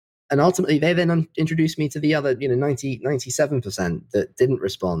And ultimately, they then introduced me to the other, 97% that didn't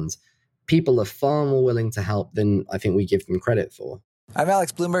respond. People are far more willing to help than I think we give them credit for. I'm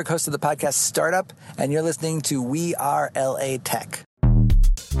Alex Blumberg, host of the podcast Startup, and you're listening to We Are LA Tech.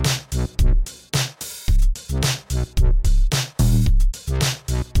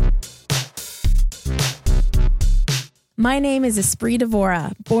 My name is Esprit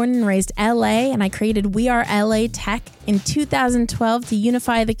Devora, born and raised LA, and I created We Are LA Tech in 2012 to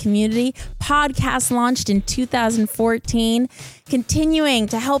unify the community. Podcast launched in 2014, continuing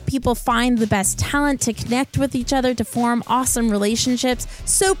to help people find the best talent, to connect with each other, to form awesome relationships.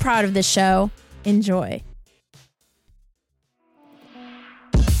 So proud of this show. Enjoy.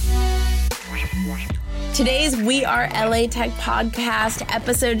 Today's We Are LA Tech podcast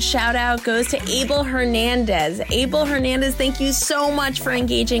episode shout out goes to Abel Hernandez. Abel Hernandez, thank you so much for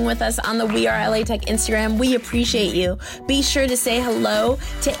engaging with us on the We Are LA Tech Instagram. We appreciate you. Be sure to say hello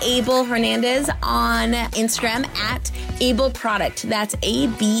to Abel Hernandez on Instagram at Abel Product. That's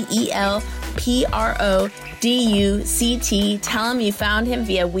AbelProduct. Tell him you found him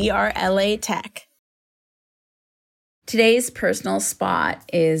via We Are LA Tech. Today's personal spot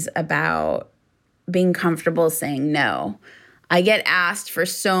is about being comfortable saying no. I get asked for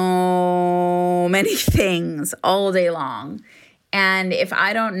so many things all day long. And if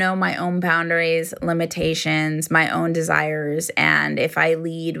I don't know my own boundaries, limitations, my own desires, and if I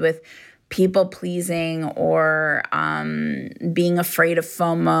lead with people pleasing or being afraid of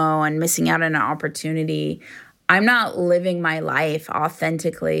FOMO and missing out on an opportunity, I'm not living my life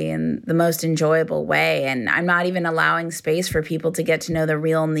authentically in the most enjoyable way. And I'm not even allowing space for people to get to know the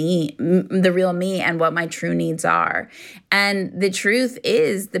real me and what my true needs are. And the truth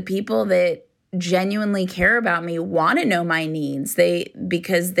is, the people that genuinely care about me want to know my needs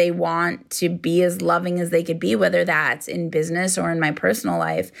because they want to be as loving as they could be, whether that's in business or in my personal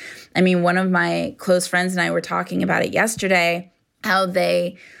life. I mean, one of my close friends and I were talking about it yesterday, how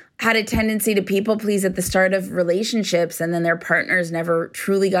they had a tendency to people please at the start of relationships, and then their partners never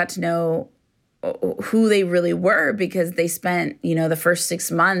truly got to know who they really were because they spent, the first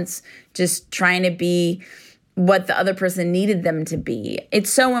 6 months just trying to be what the other person needed them to be. It's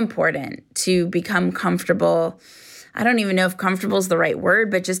so important to become comfortable. I don't even know if comfortable is the right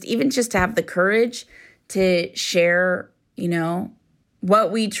word, but just to have the courage to share,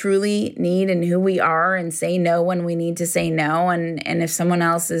 what we truly need and who we are, and say no when we need to say no. And if someone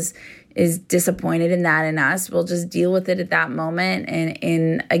else is disappointed in that in us, we'll just deal with it at that moment and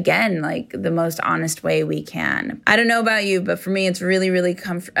in, again, like the most honest way we can. I don't know about you, but for me, it's really, really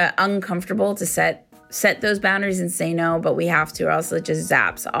uncomfortable to set those boundaries and say no, but we have to, or else it just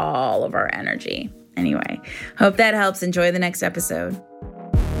zaps all of our energy. Anyway, hope that helps. Enjoy the next episode.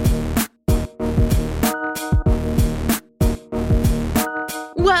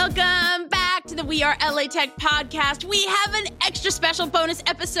 Welcome back to the We Are LA Tech podcast. We have an extra special bonus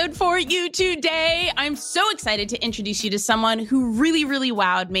episode for you today. I'm so excited to introduce you to someone who really, really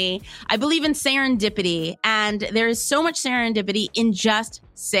wowed me. I believe in serendipity, and there is so much serendipity in just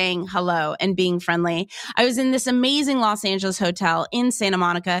saying hello and being friendly. I was in this amazing Los Angeles hotel in Santa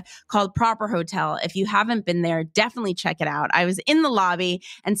Monica called Proper Hotel. If you haven't been there, definitely check it out. I was in the lobby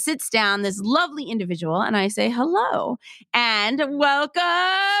and sits down this lovely individual, and I say hello and welcome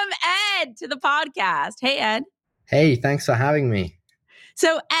Ed to the podcast. Hey, Ed. Hey, thanks for having me.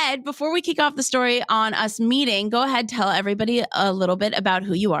 So, Ed, before we kick off the story on us meeting, go ahead, tell everybody a little bit about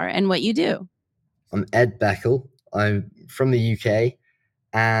who you are and what you do. I'm Ed Beckel. I'm from the UK.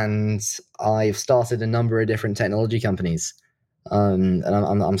 And I've started a number of different technology companies. And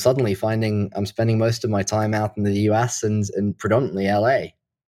I'm suddenly finding I'm spending most of my time out in the US and predominantly LA.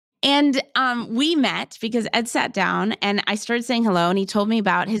 And we met because Ed sat down and I started saying hello, and he told me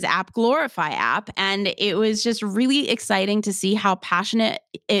about his app, Glorify app. And it was just really exciting to see how passionate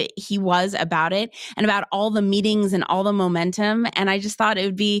he was about it and about all the meetings and all the momentum. And I just thought it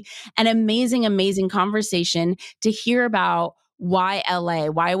would be an amazing, amazing conversation to hear about why LA?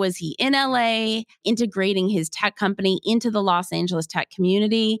 Why was he in LA, integrating his tech company into the Los Angeles tech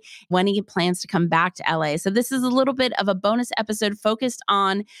community, when he plans to come back to LA. So this is a little bit of a bonus episode focused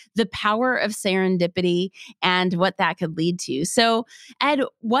on the power of serendipity and what that could lead to. So Ed,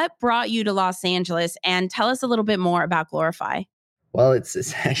 what brought you to Los Angeles? And tell us a little bit more about Glorify. Well,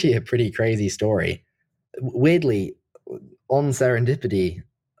 it's actually a pretty crazy story. Weirdly, on serendipity,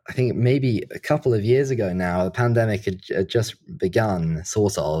 I think maybe a couple of years ago now, the pandemic had just begun,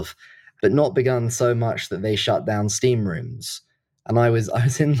 sort of, but not begun so much that they shut down steam rooms. And I was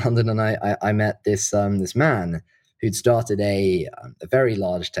in London, and I met this man who'd started a very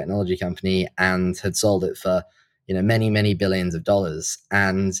large technology company and had sold it for many billions of dollars.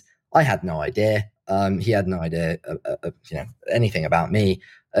 And I had no idea. He had no idea, anything about me,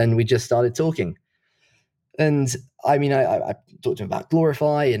 and we just started talking. And I mean, I talked to him about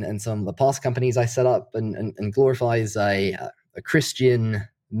Glorify and some of the past companies I set up, and Glorify is a Christian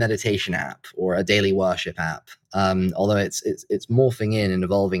meditation app or a daily worship app. Although it's morphing in and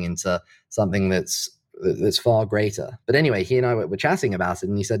evolving into something that's far greater. But anyway, he and I were chatting about it,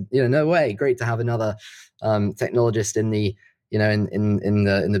 and he said, no way, great to have another technologist in the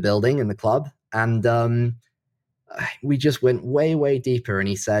in the building, in the club. And we just went way deeper, and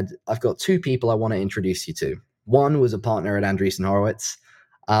he said, I've got two people I want to introduce you to. One was a partner at Andreessen Horowitz,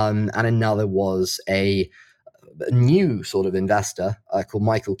 and another was a new sort of investor called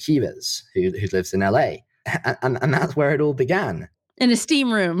Michael Kivers, who lives in LA. And that's where it all began. In a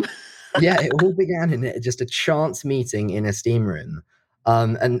steam room. Yeah, it all began in just a chance meeting in a steam room.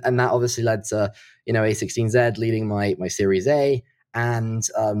 And that obviously led to, A16Z leading my Series A, and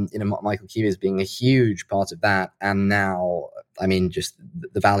Michael Kivers being a huge part of that. And now, I mean, just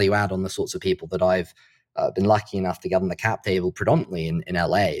the value add on the sorts of people that I've been lucky enough to get on the cap table predominantly in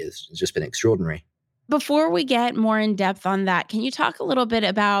LA has just been extraordinary. Before we get more in depth on that, can you talk a little bit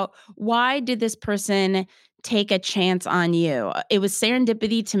about why did this person take a chance on you? It was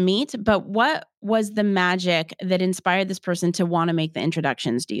serendipity to meet, but what was the magic that inspired this person to want to make the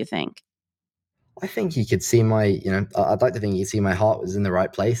introductions, do you think? I think he could see I'd like to think he could see my heart was in the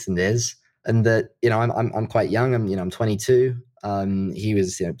right place, and is, and that, I'm quite young. I'm 22. He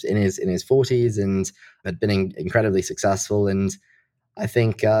was in his 40s and had been incredibly successful, and I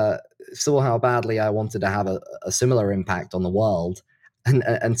think saw how badly I wanted to have a similar impact on the world,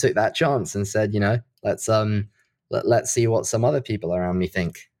 and took that chance and said, let's see what some other people around me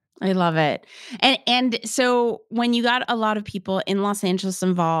think. I love it. And so when you got a lot of people in Los Angeles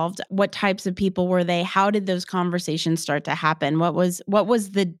involved, what types of people were they? How did those conversations start to happen? What was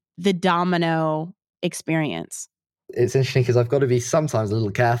the domino experience? It's interesting because I've got to be sometimes a little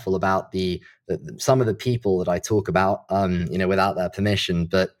careful about the some of the people that I talk about, without their permission.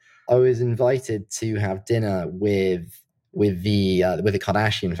 But I was invited to have dinner with the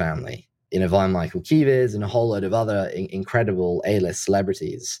Kardashian family, via Michael Kivers and a whole load of other incredible A-list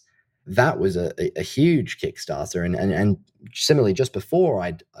celebrities. That was a huge Kickstarter, and similarly, just before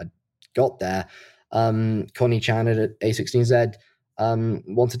I got there, Connie Chan at A16Z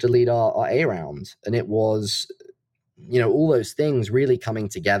wanted to lead our A round, and it was, all those things really coming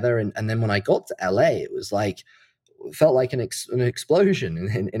together. And then when I got to LA, it was felt like an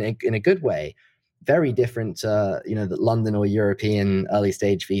explosion in a good way. Very different, the London or European early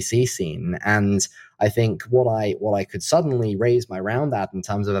stage VC scene. And I think what I could suddenly raise my round at in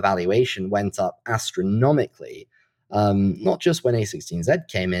terms of evaluation went up astronomically. Not just when A16Z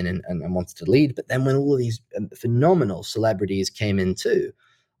came in and wanted to lead, but then when all of these phenomenal celebrities came in too.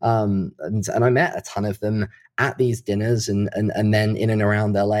 And I met a ton of them at these dinners and then in and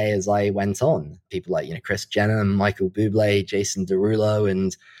around LA as I went on. People like, Kris Jenner, Michael Bublé, Jason Derulo,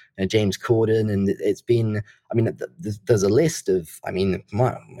 and James Corden. And it's been, there's a list of,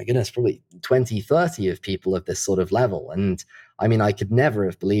 my goodness, probably 20, 30 of people of this sort of level. And I could never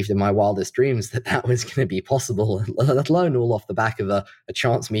have believed in my wildest dreams that was going to be possible, let alone all off the back of a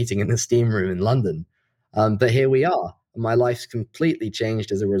chance meeting in the steam room in London. But here we are. My life's completely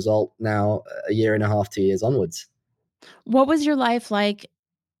changed as a result now, a year and a half, 2 years onwards. What was your life like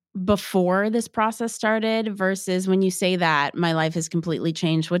before this process started versus when you say that my life has completely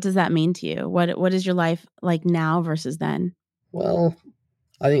changed? What does that mean to you? What is your life like now versus then? Well,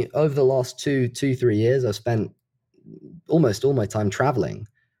 I think over the last 3 years, I've spent almost all my time traveling,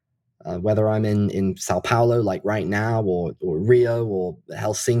 whether I'm in Sao Paulo, like right now, or Rio, or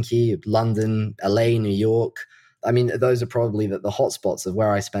Helsinki, London, LA, New York. Those are probably the hotspots of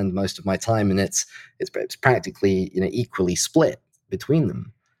where I spend most of my time, and it's practically equally split between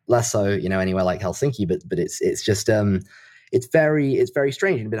them. Less so anywhere like Helsinki, but it's just it's very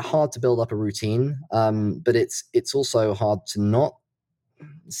strange and a bit hard to build up a routine. But it's also hard to not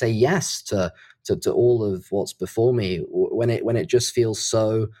say yes to all of what's before me when it just feels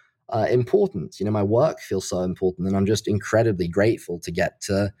so important. My work feels so important, and I'm just incredibly grateful to get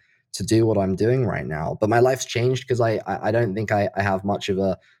to do what I'm doing right now. But my life's changed because I don't think I have much of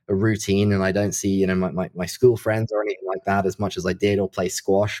a routine, and I don't see my school friends or anything like that as much as I did, or play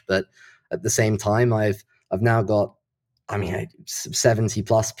squash. But at the same time, I've now got 70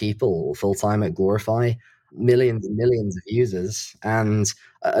 plus people full time at Glorify, millions and millions of users, and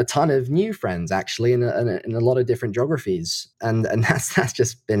a ton of new friends actually in a lot of different geographies, and that's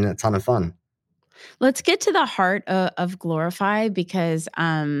just been a ton of fun. Let's get to the heart of Glorify, because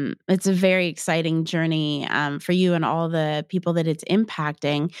it's a very exciting journey for you and all the people that it's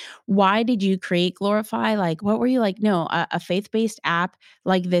impacting. Why did you create Glorify? Like, what were you like? No, a faith-based app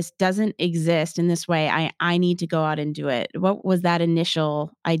like this doesn't exist in this way. I need to go out and do it. What was that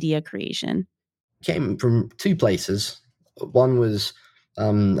initial idea creation? Came from two places. One was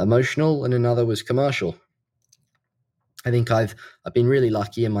emotional, and another was commercial. I think I've been really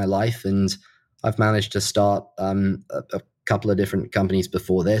lucky in my life, and I've managed to start a couple of different companies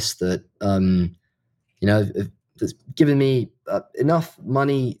before this that that's given me enough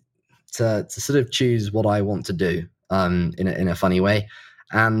money to sort of choose what I want to do in a funny way.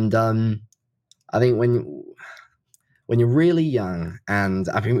 And I think when you're really young, and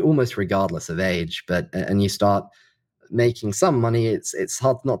I mean almost regardless of age, and you start making some money, it's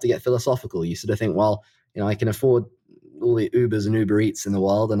hard not to get philosophical. You sort of think, well, I can afford all the Ubers and Uber Eats in the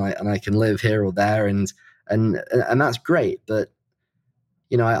world, and I can live here or there, and that's great. But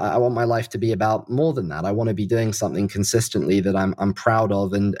I want my life to be about more than that. I want to be doing something consistently that I'm proud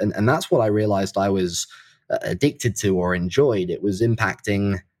of, and that's what I realized I was addicted to or enjoyed. It was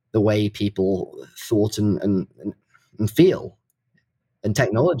impacting the way people thought and feel. And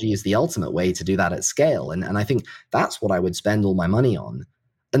technology is the ultimate way to do that at scale. And I think that's what I would spend all my money on.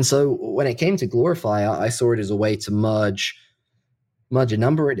 And so when it came to Glorify, I saw it as a way to merge a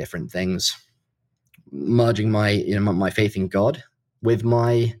number of different things, merging my faith in God with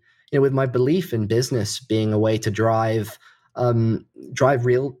my belief in business being a way to drive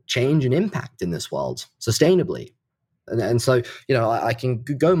real change and impact in this world sustainably. And so, I can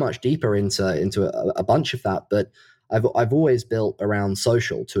go much deeper into a bunch of that, but I've always built around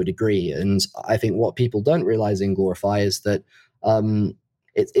social to a degree. And I think what people don't realize in Glorify is that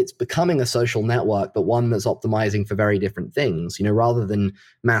it's becoming a social network, but one that's optimizing for very different things. Rather than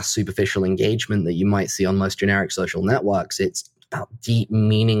mass superficial engagement that you might see on most generic social networks, it's about deep,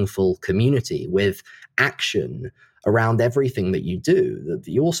 meaningful community with action around everything that you do.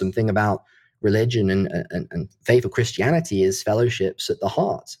 The awesome thing about religion and faith or Christianity is fellowships at the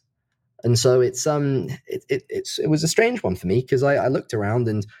heart. And so it was a strange one for me, because I looked around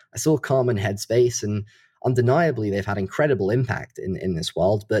and I saw Calm and Headspace, and undeniably they've had incredible impact in this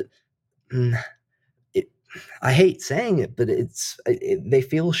world. But I hate saying it, but they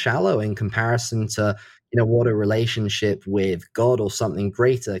feel shallow in comparison to what a relationship with God or something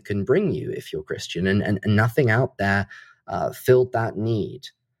greater can bring you if you're Christian, and nothing out there filled that need.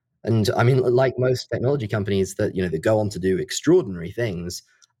 And I mean, like most technology companies that that go on to do extraordinary things,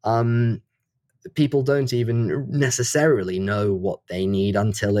 people don't even necessarily know what they need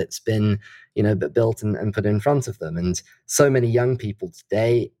until it's been built and put in front of them. And so many young people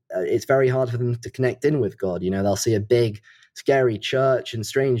today, it's very hard for them to connect in with God. They'll see a big scary church and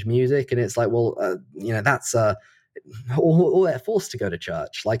strange music, and it's like, well, that's or they're forced to go to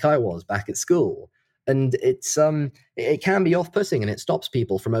church like I was back at school. And it can be off-putting, and it stops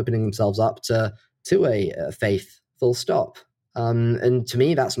people from opening themselves up to a faith, full stop. And to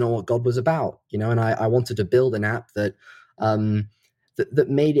me, that's not what God was about, and I wanted to build an app that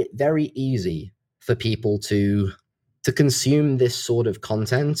made it very easy for people to consume this sort of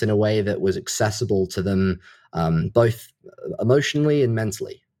content in a way that was accessible to them, both emotionally and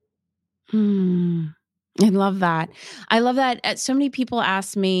mentally. I love that. I love that. So many people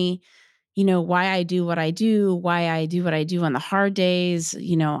ask me, why I do what I do, why I do what I do on the hard days,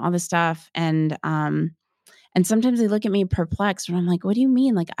 all this stuff. And sometimes they look at me perplexed, and I'm like, what do you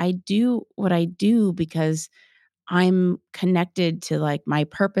mean? Like, I do what I do because I'm connected to like my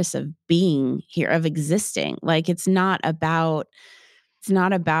purpose of being here, of existing. Like, it's not about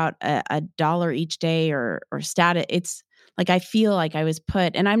a dollar each day or status. It's like, I feel like I was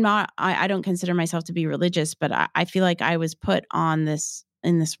put, and I don't consider myself to be religious, but I feel like I was put in this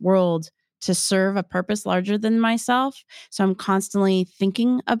world to serve a purpose larger than myself. So I'm constantly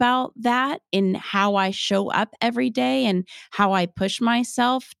thinking about that in how I show up every day and how I push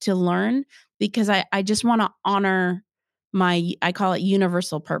myself to learn, because I just want to honor I call it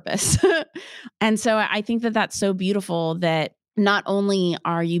universal purpose. And so I think that that's so beautiful, that not only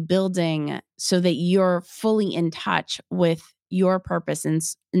are you building so that you're fully in touch with your purpose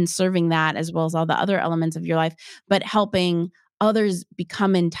in serving that, as well as all the other elements of your life, but helping others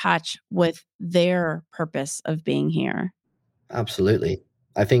become in touch with their purpose of being here. Absolutely.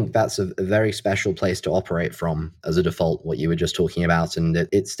 I think that's a very special place to operate from as a default, what you were just talking about. And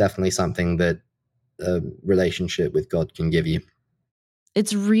it's definitely something that a relationship with God can give you.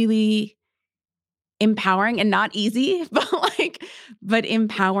 It's really empowering, and not easy, but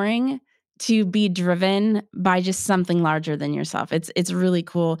empowering to be driven by just something larger than yourself. It's really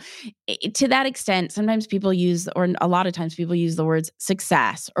cool. To that extent, sometimes people use, or a lot of times people use the words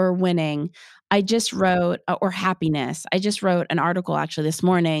success or winning. I just wrote, or happiness. I just wrote an article actually this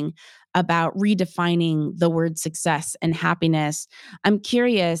morning about redefining the word success and happiness. I'm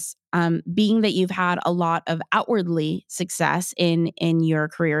curious, being that you've had a lot of outwardly success in your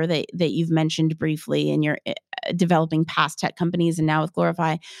career that you've mentioned briefly in your developing past tech companies and now with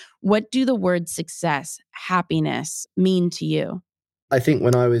Glorify, what do the words success, happiness mean to you? I think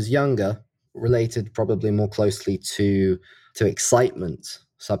when I was younger, related probably more closely to excitement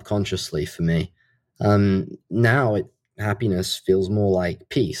subconsciously for me. Now happiness feels more like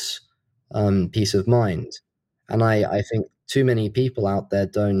peace, peace of mind. And I think too many people out there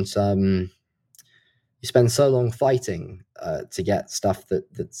don't, you spend so long fighting to get stuff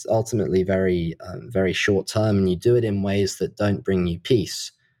that's ultimately very, very short term, and you do it in ways that don't bring you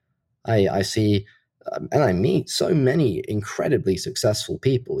peace. I see, and I meet so many incredibly successful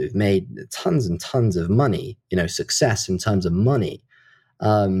people who've made tons and tons of money, success in terms of money,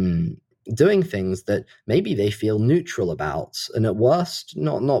 doing things that maybe they feel neutral about, and at worst,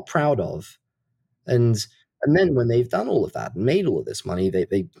 not proud of. And and then when they've done all of that and made all of this money,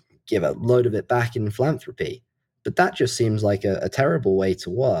 they give a load of it back in philanthropy. But that just seems like a terrible way to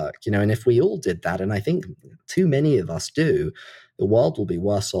work, and if we all did that, and I think too many of us do, the world will be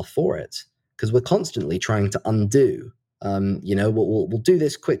worse off for it, because we're constantly trying to undo. We'll do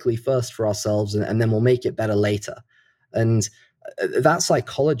this quickly first for ourselves, and then we'll make it better later. And that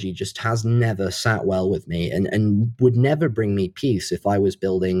psychology just has never sat well with me, and would never bring me peace if I was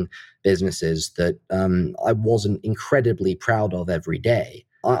building businesses that I wasn't incredibly proud of every day.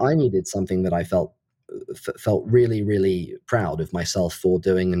 I needed something that I felt really, really proud of myself for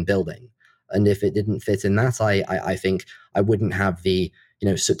doing and building. And if it didn't fit in that, I think I wouldn't have the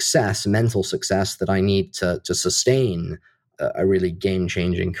success, mental success that I need to sustain a really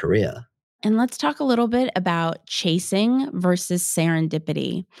game-changing career. And let's talk a little bit about chasing versus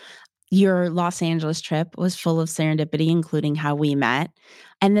serendipity. Your Los Angeles trip was full of serendipity, including how we met.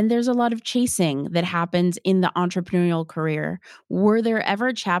 And then there's a lot of chasing that happens in the entrepreneurial career. Were there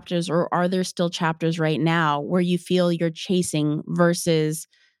ever chapters, or are there still chapters right now where you feel you're chasing versus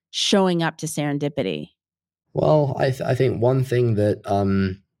showing up to serendipity? Well, I think one thing that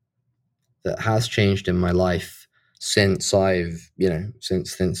that has changed in my life since I've,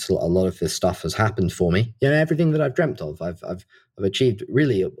 since a lot of this stuff has happened for me, everything that I've dreamt of, I've achieved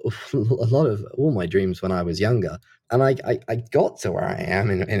really a lot of all my dreams when I was younger. And I got to where I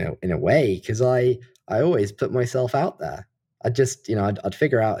am in a way because I always put myself out there. I just, I'd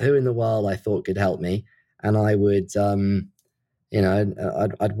figure out who in the world I thought could help me, and I would,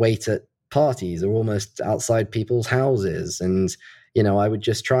 I'd wait at parties or almost outside people's houses, and I would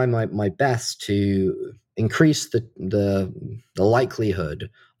just try my best to increase the likelihood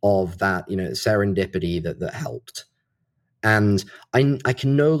of that, serendipity that helped. And I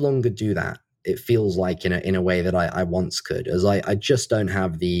can no longer do that. It feels like in a way that I once could, as I just don't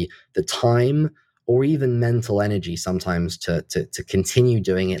have the time or even mental energy sometimes to continue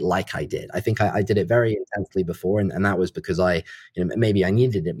doing it like I did. I think I did it very intensely before, and that was because maybe I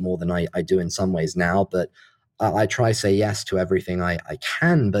needed it more than I do in some ways now. But I try to say yes to everything I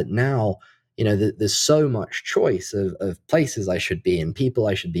can. But now, there's so much choice of places I should be and people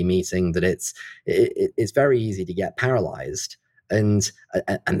I should be meeting that it's very easy to get paralyzed. And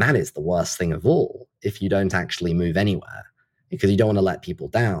that is the worst thing of all, if you don't actually move anywhere, because you don't want to let people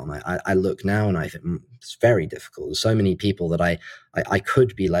down. I look now and I think it's very difficult. There's so many people that I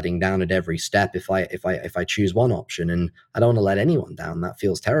could be letting down at every step if I choose one option, and I don't want to let anyone down. That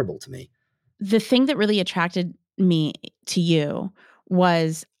feels terrible to me. The thing that really attracted me to you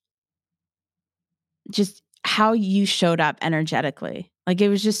was just how you showed up energetically. Like, it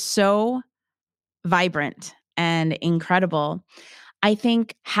was just so vibrant and incredible. I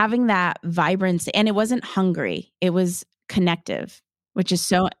think having that vibrancy, and it wasn't hungry, it was connective, which is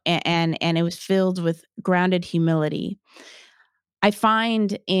so, and it was filled with grounded humility. I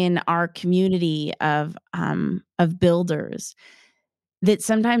find in our community of builders that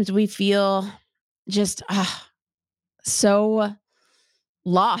sometimes we feel just so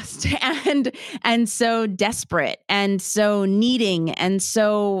lost and so desperate and so needing and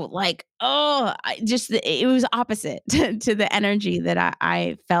so like, it was opposite to the energy that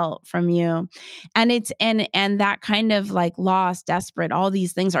I felt from you. And it's and that kind of like lost, desperate, all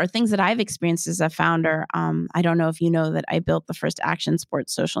these things are things that I've experienced as a founder. I don't know if you know that I built the first action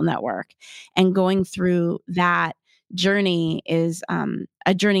sports social network, and going through that journey is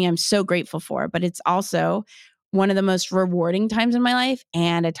a journey I'm so grateful for, but it's also one of the most rewarding times in my life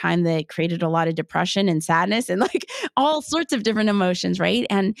and a time that created a lot of depression and sadness and like all sorts of different emotions, right?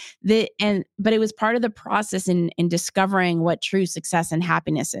 But it was part of the process in discovering what true success and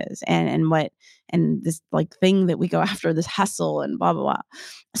happiness is and this like thing that we go after, this hustle and blah blah blah.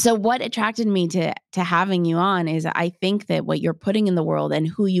 So what attracted me to having you on is I think that what you're putting in the world and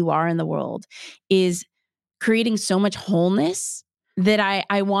who you are in the world is creating so much wholeness that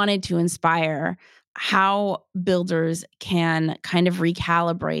I wanted to inspire how builders can kind of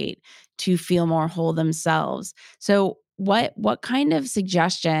recalibrate to feel more whole themselves. So what kind of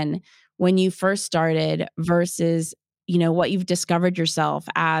suggestion when you first started versus, what you've discovered yourself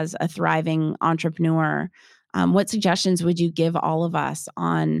as a thriving entrepreneur, what suggestions would you give all of us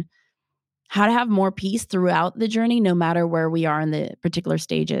on how to have more peace throughout the journey, no matter where we are in the particular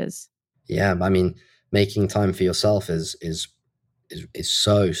stages? Yeah, I mean, making time for yourself is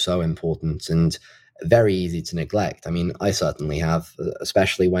so important and very easy to neglect. I mean, I certainly have,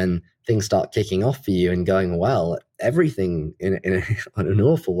 especially when things start kicking off for you and going well. Everything in an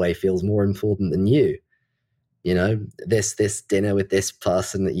awful way feels more important than you. This dinner with this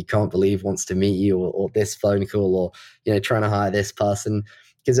person that you can't believe wants to meet you, or this phone call, or trying to hire this person.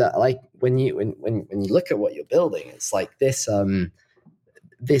 Because like when you look at what you're building, it's like this.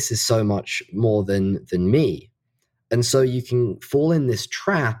 This is so much more than me. And so you can fall in this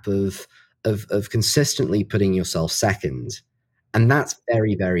trap of consistently putting yourself second. And that's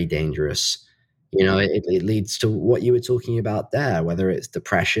very, very dangerous. It leads to what you were talking about there, whether it's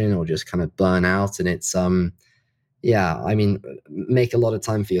depression or just kind of burnout. And it's, make a lot of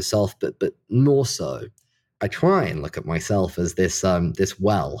time for yourself, but more so, I try and look at myself as this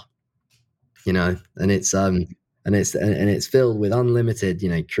well, and it's filled with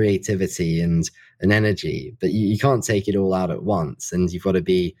unlimited, creativity and energy, but you can't take it all out at once, and you've got to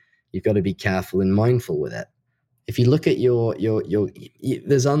be careful and mindful with it. If you look at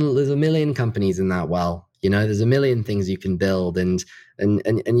there's a million companies in that well, there's a million things you can build, and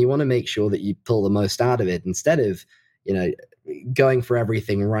you want to make sure that you pull the most out of it instead of, going for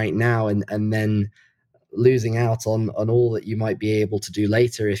everything right now and then losing out on all that you might be able to do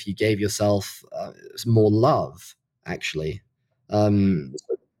later if you gave yourself more love, actually. The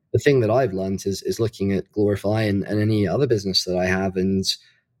thing that I've learned is looking at Glorify and any other business that I have and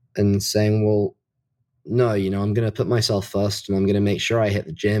saying, well, no, I'm going to put myself first, and I'm going to make sure I hit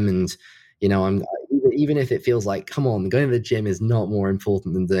the gym, and I'm even if it feels like, come on, going to the gym is not more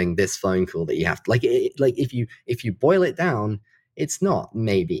important than doing this phone call that you have to, like if you boil it down, it's not,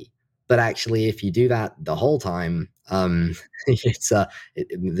 maybe. But actually, if you do that the whole time, the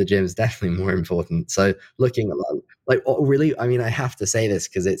gym is definitely more important. So looking at really, I mean, I have to say this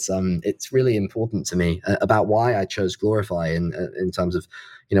because it's really important to me about why I chose Glorify in terms of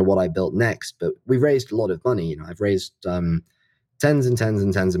what I built next. But we raised a lot of money. I've raised tens and tens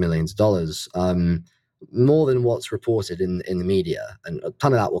and tens of millions of dollars, more than what's reported in the media, and a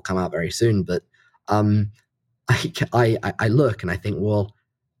ton of that will come out very soon. But I look and I think, well,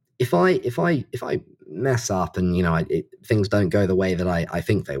 if I mess up and things don't go the way that I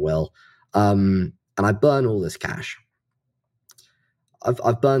think they will, and I burn all this cash,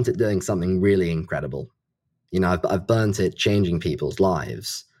 I've burnt it doing something really incredible. I've burnt it changing people's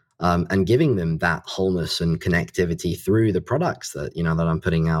lives, and giving them that wholeness and connectivity through the products that that I'm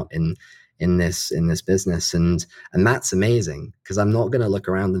putting out in this business, and that's amazing, because I'm not going to look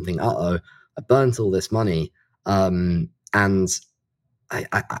around and think, I burnt all this money, and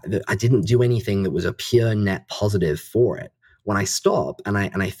I didn't do anything that was a pure net positive for it. When I stop and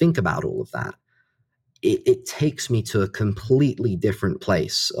I think about all of that, it takes me to a completely different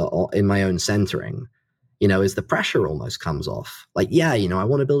place in my own centering. As the pressure almost comes off. Like, I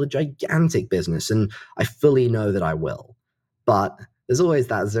want to build a gigantic business, and I fully know that I will. But there's always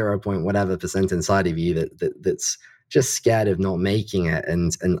that 0. whatever percent inside of you that's just scared of not making it,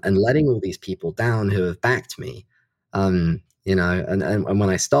 and letting all these people down who have backed me. And when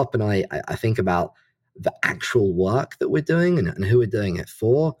I stop and I think about the actual work that we're doing and who we're doing it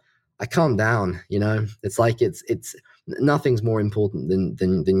for, I calm down. It's like it's nothing's more important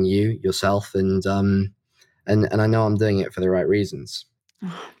than you yourself, and I know I'm doing it for the right reasons.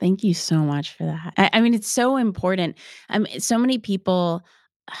 Oh, thank you so much for that. I mean, it's so important. So many people,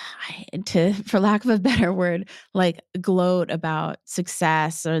 for lack of a better word, like gloat about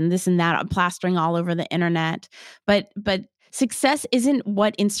success and this and that, plastering all over the internet. But success isn't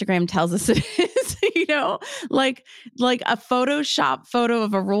what Instagram tells us it is. Like a Photoshop photo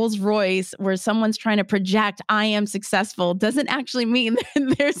of a Rolls Royce where someone's trying to project I am successful doesn't actually mean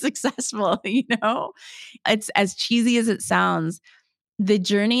they're successful. It's as cheesy as it sounds. The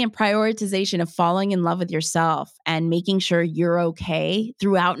journey and prioritization of falling in love with yourself and making sure you're okay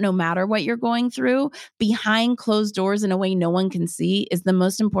throughout, no matter what you're going through, behind closed doors in a way no one can see, is the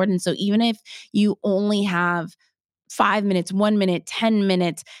most important. So even if you only have 5 minutes, 1 minute, 10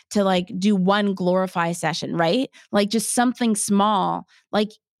 minutes to like do one Glorify session, right? Like just something small,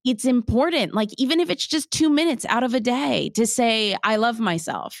 like it's important. Like even if it's just 2 minutes out of a day to say, I love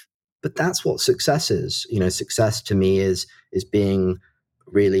myself. But that's what success is. Success to me is being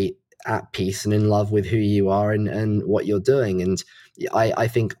really at peace and in love with who you are and what you're doing. And I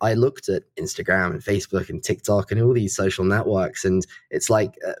think I looked at Instagram and Facebook and TikTok and all these social networks, and it's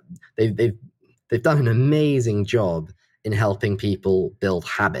like they've done an amazing job in helping people build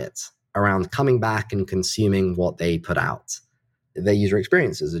habits around coming back and consuming what they put out. Their user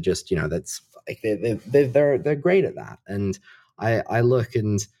experiences are just, that's like they're great at that. And I look,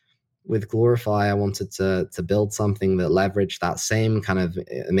 and with Glorify, I wanted to build something that leveraged that same kind of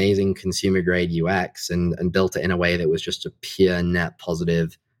amazing consumer grade UX and built it in a way that was just a pure net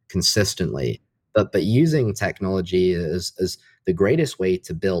positive consistently. But using technology as the greatest way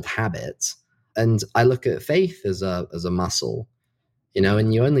to build habits. And I look at faith as a muscle,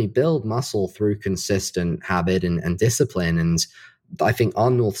 and you only build muscle through consistent habit and discipline. And I think our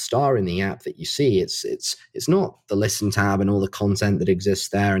North Star in the app that you see, it's not the listen tab and all the content that exists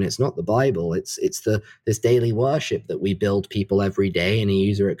there, and it's not the Bible. It's this daily worship that we build people every day in a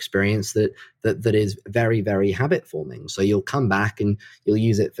user experience that is very, very habit forming. So you'll come back and you'll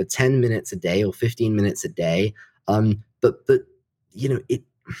use it for 10 minutes a day or 15 minutes a day. But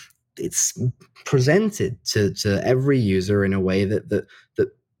it's presented to every user in a way that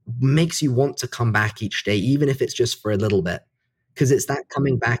makes you want to come back each day, even if it's just for a little bit. Because it's that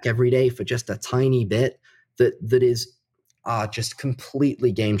coming back every day for just a tiny bit that is just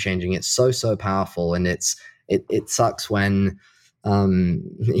completely game changing. It's so powerful, and it sucks when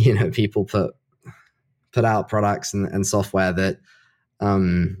people put out products and software that I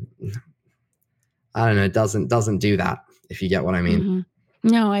don't know doesn't do that, if you get what I mean. Mm-hmm.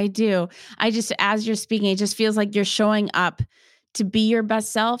 No, I do. As you're speaking, it just feels like you're showing up to be your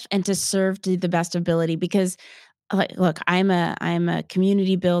best self and to serve to the best ability. Because look, I'm a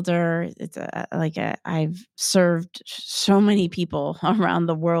community builder. I've served so many people around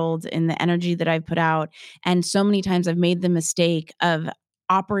the world in the energy that I've put out. And so many times I've made the mistake of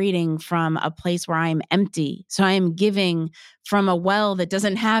operating from a place where I'm empty. So I am giving from a well that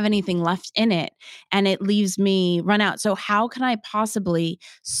doesn't have anything left in it, and it leaves me run out. So how can I possibly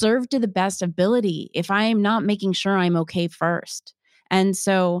serve to the best ability if I am not making sure I'm okay first? And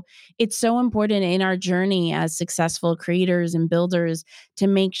so it's so important in our journey as successful creators and builders to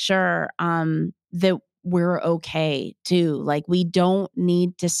make sure that we're okay too. Like we don't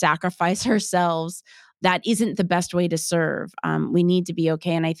need to sacrifice ourselves. That isn't the best way to serve. We need to be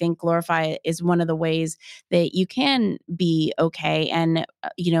okay. And I think Glorify is one of the ways that you can be okay. And,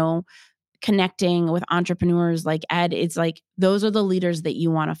 connecting with entrepreneurs like Ed, it's like those are the leaders that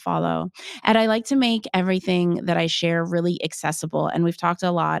you want to follow. Ed, I like to make everything that I share really accessible. And we've talked a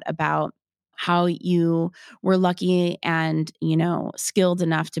lot about how you were lucky and, skilled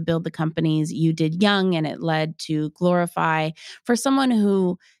enough to build the companies you did young, and it led to Glorify. For someone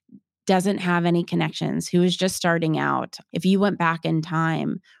who doesn't have any connections, who is just starting out, if you went back in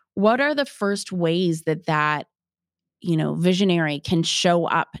time, what are the first ways that visionary can show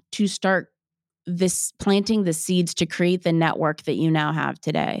up to start planting the seeds to create the network that you now have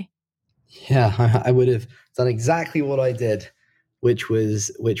today? Yeah, I would have done exactly what I did, which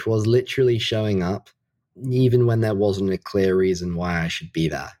was literally showing up, even when there wasn't a clear reason why I should be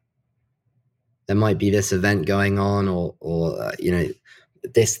there. There might be this event going on, or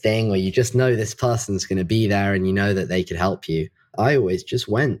this thing, or you just know this person's going to be there, and you know that they could help you. I always just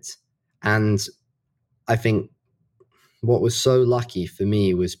went, and I think what was so lucky for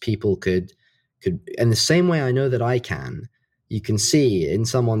me was people could, in the same way I know that I can, you can see in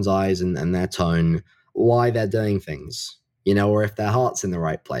someone's eyes and their tone why they're doing things, or if their heart's in the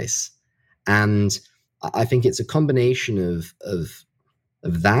right place. And I think it's a combination of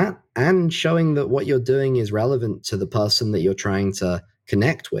that and showing that what you're doing is relevant to the person that you're trying to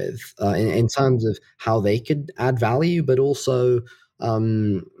connect with in terms of how they could add value, but also,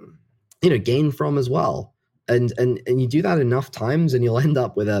 gain from as well. And you do that enough times and you'll end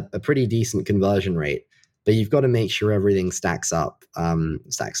up with a pretty decent conversion rate, but you've got to make sure everything stacks up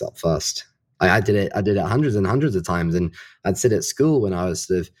first. I did it hundreds and hundreds of times, and I'd sit at school when I was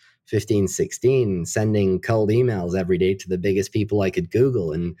sort of 15, 16, sending cold emails every day to the biggest people I could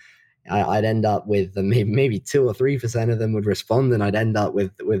Google. And I'd end up with maybe 2 or 3% of them would respond, and I'd end up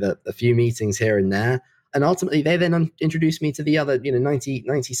with a few meetings here and there. And ultimately, they then introduced me to the other,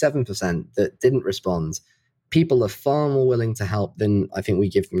 97% that didn't respond. People are far more willing to help than I think we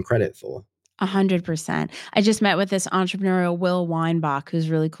give them credit for. 100%. I just met with this entrepreneur, Will Weinbach, who's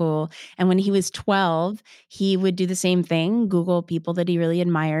really cool. And when he was 12, he would do the same thing, Google people that he really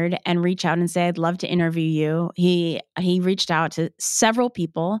admired and reach out and say, I'd love to interview you. He reached out to several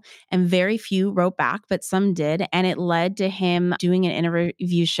people and very few wrote back, but some did. And it led to him doing an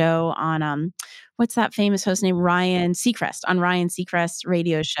interview show on, what's that famous host name? Ryan Seacrest, on Ryan Seacrest's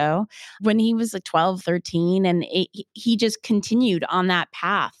radio show when he was like 12, 13. And he just continued on that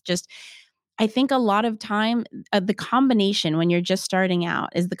path. I think a lot of time, the combination when you're just starting out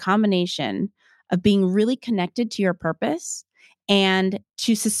is the combination of being really connected to your purpose and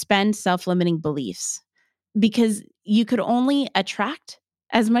to suspend self-limiting beliefs, because you could only attract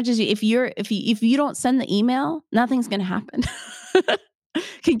as much as if you don't send the email, nothing's going to happen.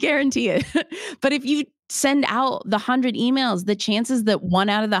 Can guarantee it. But if you send out the 100 emails, the chances that 1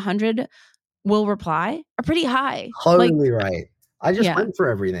 out of the 100 will reply are pretty high. Totally right. I just went for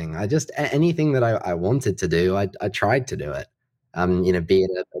everything. Anything that I wanted to do, I tried to do it. Be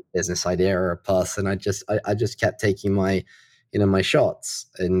it a business idea or a person, I just kept taking my shots.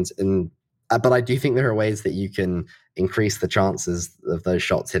 But I do think there are ways that you can increase the chances of those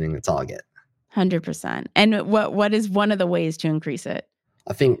shots hitting the target. 100%. And what is one of the ways to increase it?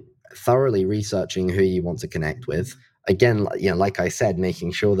 I think thoroughly researching who you want to connect with. Again, like I said,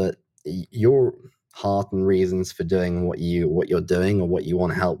 making sure that your heart and reasons for doing what you're doing or what you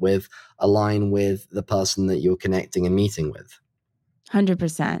want to help with align with the person that you're connecting and meeting with.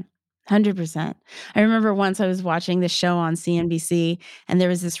 100%. 100%. I remember once I was watching this show on CNBC and there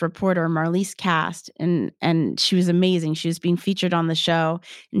was this reporter, Marlise Cast, and she was amazing. She was being featured on the show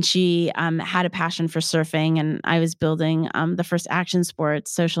and she had a passion for surfing, and I was building the first action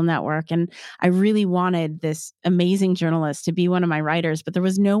sports social network. And I really wanted this amazing journalist to be one of my writers, but there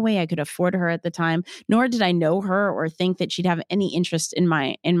was no way I could afford her at the time, nor did I know her or think that she'd have any interest in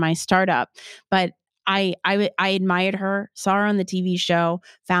my startup. But I admired her, saw her on the TV show,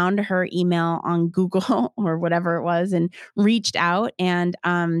 found her email on Google or whatever it was, and reached out and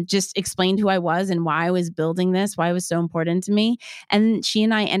just explained who I was and why I was building this, why it was so important to me. And she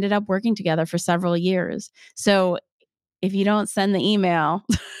and I ended up working together for several years. So if you don't send the email...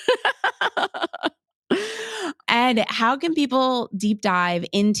 Ed, how can people deep dive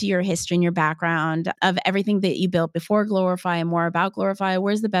into your history and your background of everything that you built before Glorify and more about Glorify?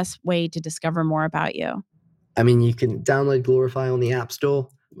 Where's the best way to discover more about you? I mean, you can download Glorify on the App Store,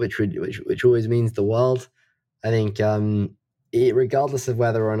 which always means the world. I think regardless of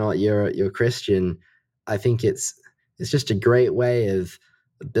whether or not you're Christian, I think it's just a great way of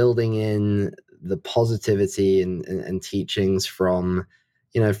building in the positivity and teachings from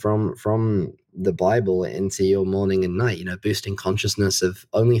the Bible into your morning and night, boosting consciousness of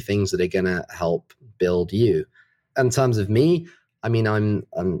only things that are going to help build you. In terms of me, I mean, I'm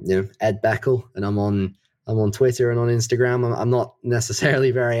Ed Beckel, and I'm on Twitter and on Instagram. I'm not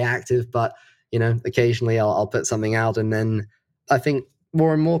necessarily very active, but occasionally I'll put something out, and then I think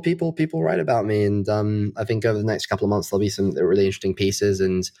more and more people write about me, and I think over the next couple of months there'll be some really interesting pieces,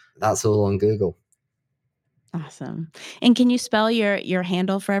 and that's all on Google. Awesome. And can you spell your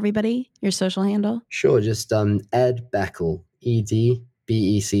handle for everybody, your social handle? Sure. Just Ed Beckel,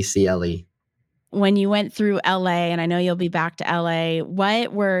 EDBECCLE. When you went through LA, and I know you'll be back to LA,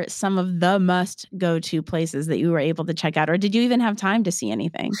 what were some of the must go to places that you were able to check out? Or did you even have time to see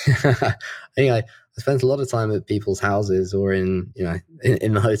anything? I think I spent a lot of time at people's houses or in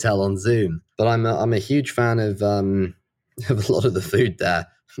the hotel on Zoom. But I'm a huge fan of a lot of the food there.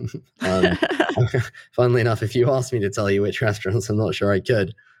 Funnily enough, if you asked me to tell you which restaurants, I'm not sure I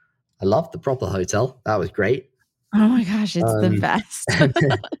could. I loved the Proper Hotel. That was great. Oh my gosh, it's the best.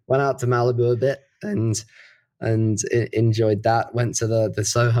 Went out to Malibu a bit and enjoyed that. Went to the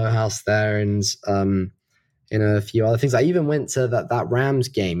Soho House there and a few other things. I even went to that Rams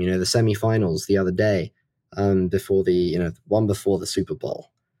game, the semifinals the other day, before the one before the Super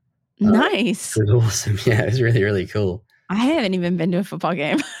Bowl. Nice. It was awesome. Yeah, it was really, really cool. I haven't even been to a football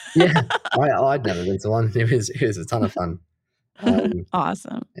game. Yeah, I'd never been to one. It was a ton of fun.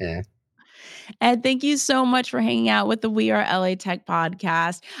 Awesome. Yeah. Ed, thank you so much for hanging out with the We Are LA Tech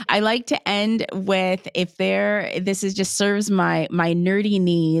podcast. I like to end with, this is just serves my nerdy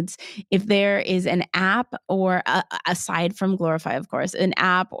needs. If there is an app or aside from Glorify, of course, an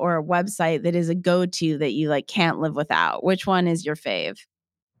app or a website that is a go-to that you can't live without, which one is your fave?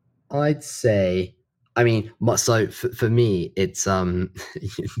 I'd say, so for me, it's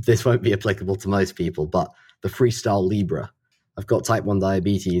this won't be applicable to most people, but the Freestyle Libre. I've got type 1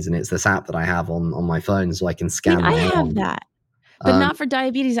 diabetes, and it's this app that I have on my phone, so I can scan I my have arm. that, but not for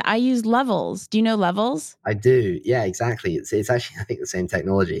diabetes. I use Levels. Do you know Levels? I do. Yeah, exactly. It's actually, I think, the same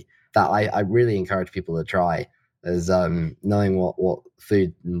technology that I really encourage people to try, is knowing what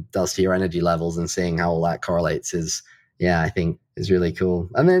food does to your energy levels and seeing how all that correlates is, I think is really cool.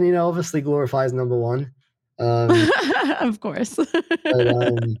 And then, obviously Glorify is number one. Of course. But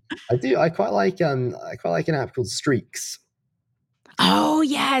I quite like an app called Streaks. Oh,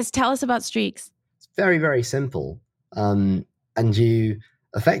 yes. Tell us about Streaks. It's very, very simple. And you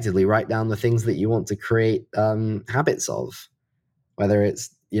effectively write down the things that you want to create habits of, whether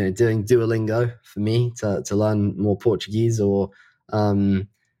it's, doing Duolingo for me to learn more Portuguese, or, going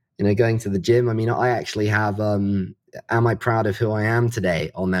to the gym. I mean, I actually have, am I proud of who I am today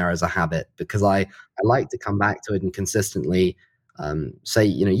on there as a habit, because I like to come back to it and consistently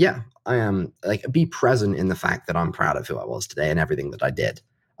say, I am, like, be present in the fact that I'm proud of who I was today and everything that I did.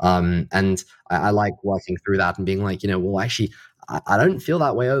 And I like working through that and being like, well, actually, I don't feel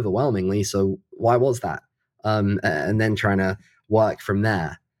that way overwhelmingly. So why was that? And then trying to work from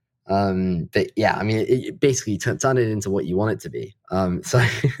there. But yeah, I mean, it basically turn it into what you want it to be. So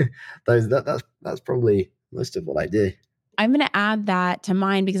that's probably most of what I do. I'm going to add that to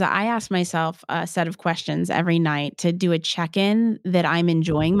mine, because I ask myself a set of questions every night to do a check-in that I'm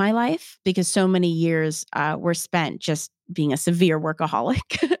enjoying my life, because so many years were spent just being a severe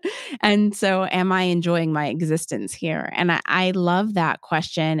workaholic. And so am I enjoying my existence here? And I love that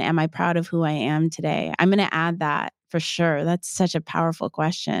question. Am I proud of who I am today? I'm going to add that for sure. That's such a powerful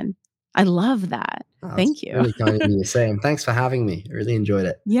question. I love that. Thank you. Really kind of you to say, and thanks for having me. I really enjoyed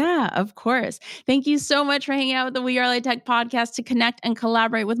it. Yeah, of course. Thank you so much for hanging out with the We Are LA Tech podcast. To connect and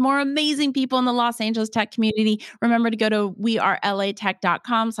collaborate with more amazing people in the Los Angeles tech community, remember to go to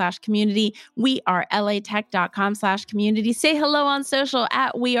wearelatech.com/community, wearelatech.com/community. Say hello on social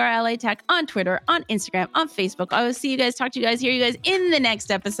at We Are LA Tech, on Twitter, on Instagram, on Facebook. I will see you guys, talk to you guys, hear you guys in the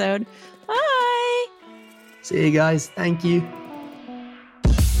next episode. Bye. See you guys. Thank you.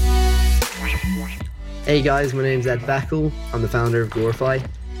 Hey guys, my name's Ed Beckel. I'm the founder of Glorify.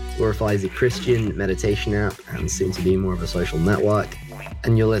 Glorify is a Christian meditation app and soon to be more of a social network.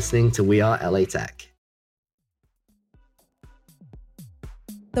 And you're listening to We Are LA Tech.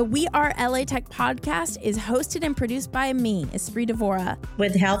 The We Are LA Tech podcast is hosted and produced by me, Esprit Devora,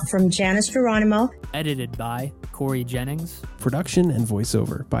 with help from Janice Geronimo. Edited by Corey Jennings. Production and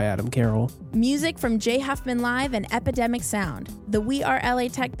voiceover by Adam Carroll. Music from Jay Huffman Live and Epidemic Sound. The We Are LA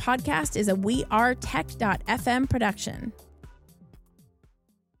Tech podcast is a wearetech.fm production.